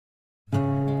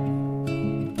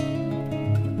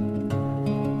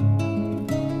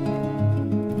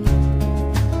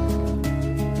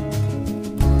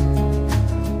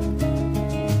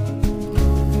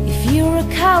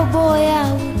cowboy,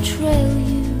 I will trail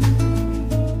you.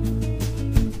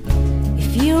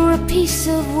 If you're a piece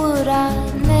of wood,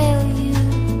 I'll nail you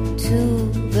to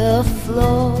the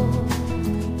floor.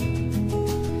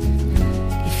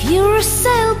 If you're a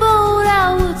sailboat,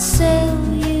 I would sail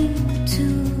you to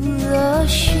the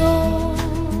shore.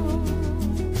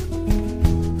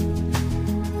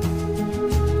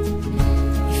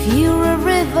 If you're a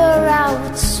river, I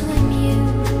would swim you.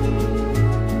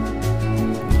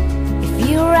 If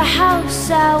you're a house,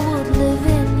 I would live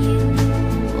in you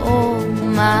all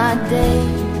my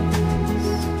days.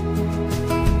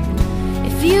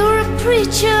 If you're a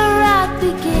preacher, I'd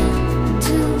begin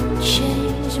to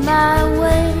change my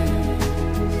ways.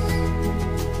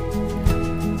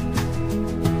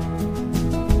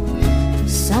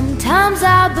 Sometimes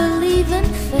I believe in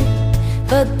fate,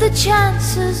 but the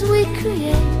chances we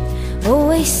create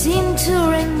always seem to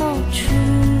ring more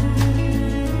true.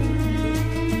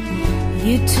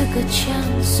 You took a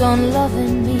chance on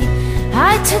loving me,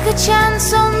 I took a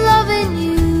chance on loving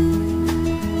you.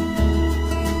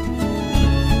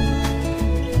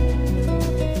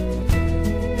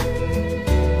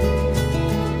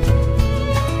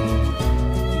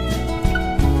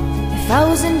 If I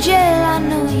was in jail, I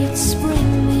know you'd spring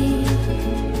me.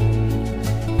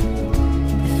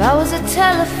 If I was a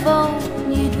telephone,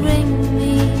 you'd ring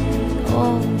me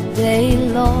all day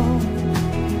long.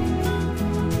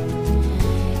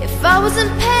 If I was in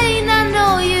pain, I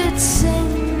know you'd sing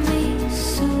me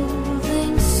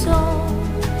soothing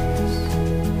songs.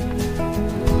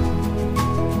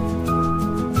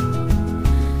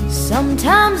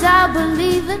 Sometimes I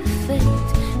believe in fate,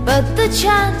 but the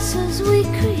chances we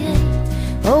create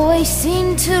always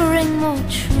seem to ring more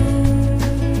true.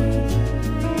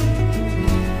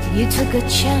 You took a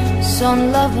chance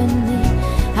on loving me,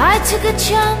 I took a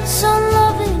chance on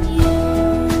loving you.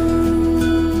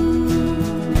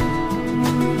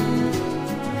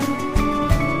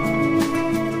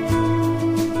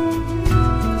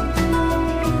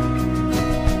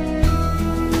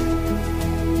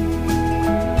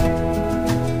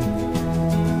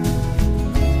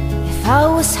 If I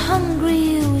was hungry,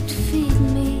 you would feed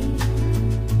me.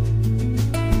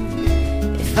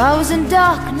 If I was in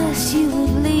darkness, you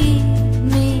would lead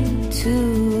me to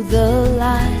the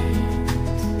light.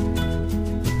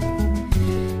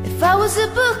 If I was a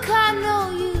book, I know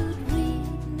you